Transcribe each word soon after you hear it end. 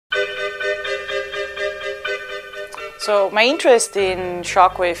So my interest in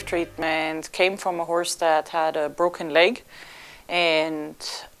shockwave treatment came from a horse that had a broken leg, and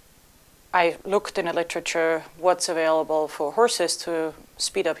I looked in the literature what's available for horses to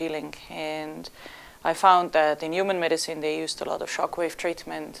speed up healing, and I found that in human medicine they used a lot of shockwave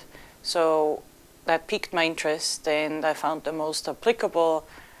treatment. So that piqued my interest, and I found the most applicable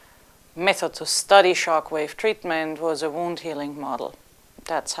method to study shockwave treatment was a wound healing model.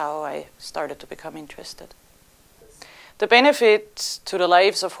 That's how I started to become interested. The benefit to the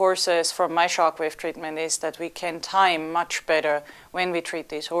lives of horses from my shockwave treatment is that we can time much better when we treat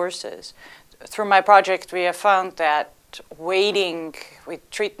these horses. Through my project, we have found that waiting with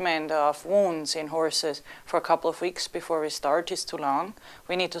treatment of wounds in horses for a couple of weeks before we start is too long.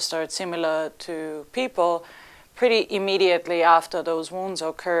 We need to start similar to people pretty immediately after those wounds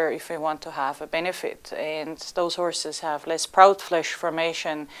occur if we want to have a benefit. And those horses have less proud flesh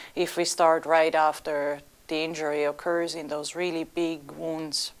formation if we start right after the injury occurs in those really big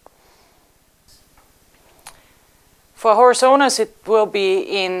wounds. For horse owners, it will be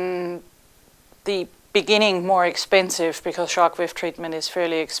in the beginning more expensive because shockwave treatment is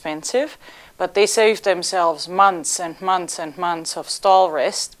fairly expensive, but they save themselves months and months and months of stall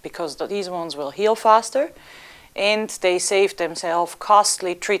rest because these wounds will heal faster, and they save themselves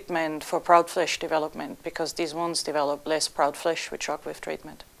costly treatment for proud flesh development because these wounds develop less proud flesh with shockwave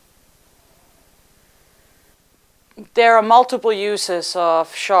treatment. There are multiple uses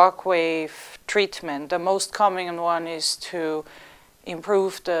of shockwave treatment. The most common one is to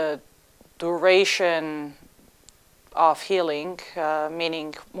improve the duration of healing,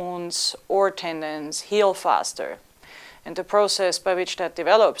 meaning wounds or tendons heal faster. And the process by which that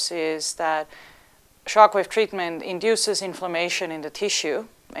develops is that shockwave treatment induces inflammation in the tissue,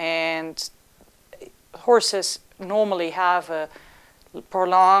 and horses normally have a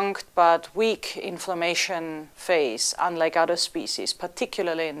prolonged but weak inflammation phase, unlike other species,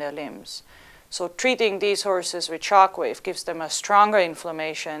 particularly in their limbs. So treating these horses with shockwave gives them a stronger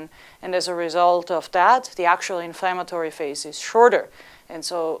inflammation, and as a result of that, the actual inflammatory phase is shorter, and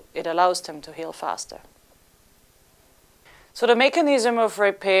so it allows them to heal faster. So the mechanism of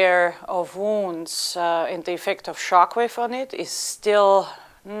repair of wounds and the effect of shockwave on it is still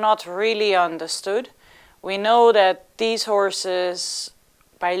not really understood. We know that these horses,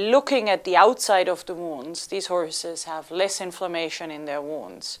 by looking at the outside of the wounds, these horses have less inflammation in their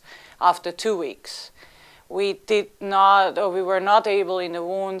wounds after 2 weeks. We were not able in the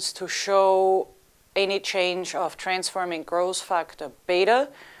wounds to show any change of transforming growth factor beta,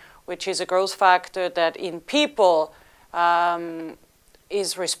 which is a growth factor that in people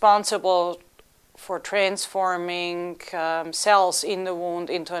is responsible for transforming cells in the wound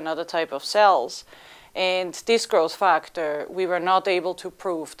into another type of cells. And this growth factor, we were not able to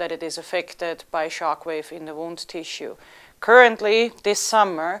prove that it is affected by shockwave in the wound tissue. Currently, this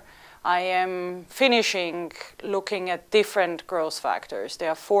summer, I am finishing looking at different growth factors. There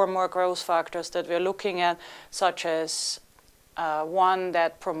are 4 more growth factors that we're looking at, such as one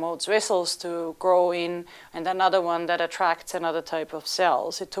that promotes vessels to grow in, and another one that attracts another type of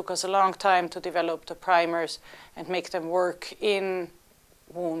cells. It took us a long time to develop the primers and make them work in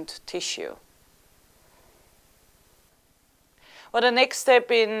wound tissue. Well, the next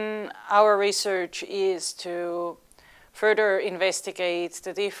step in our research is to further investigate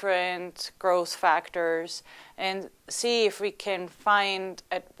the different growth factors and see if we can find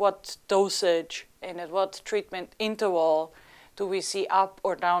at what dosage and at what treatment interval do we see up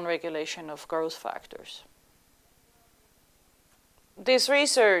or down regulation of growth factors. This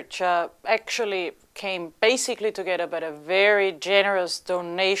research actually came basically together by a very generous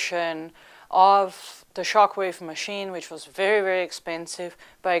donation of the shockwave machine, which was very, very expensive,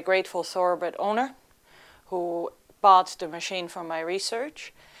 by a grateful thoroughbred owner who bought the machine from my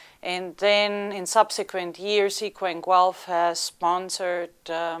research. And then in subsequent years, Equine Guelph has sponsored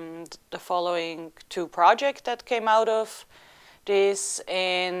the following 2 projects that came out of this.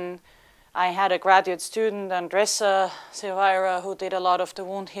 And I had a graduate student, Andressa Silveira, who did a lot of the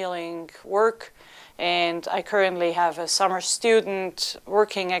wound healing work. And I currently have a summer student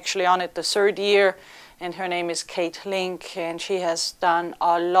working actually on it the 3rd year, and her name is Kate Link, and she has done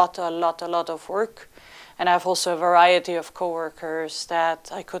a lot of work. And I have also a variety of co-workers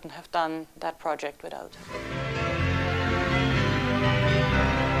that I couldn't have done that project without.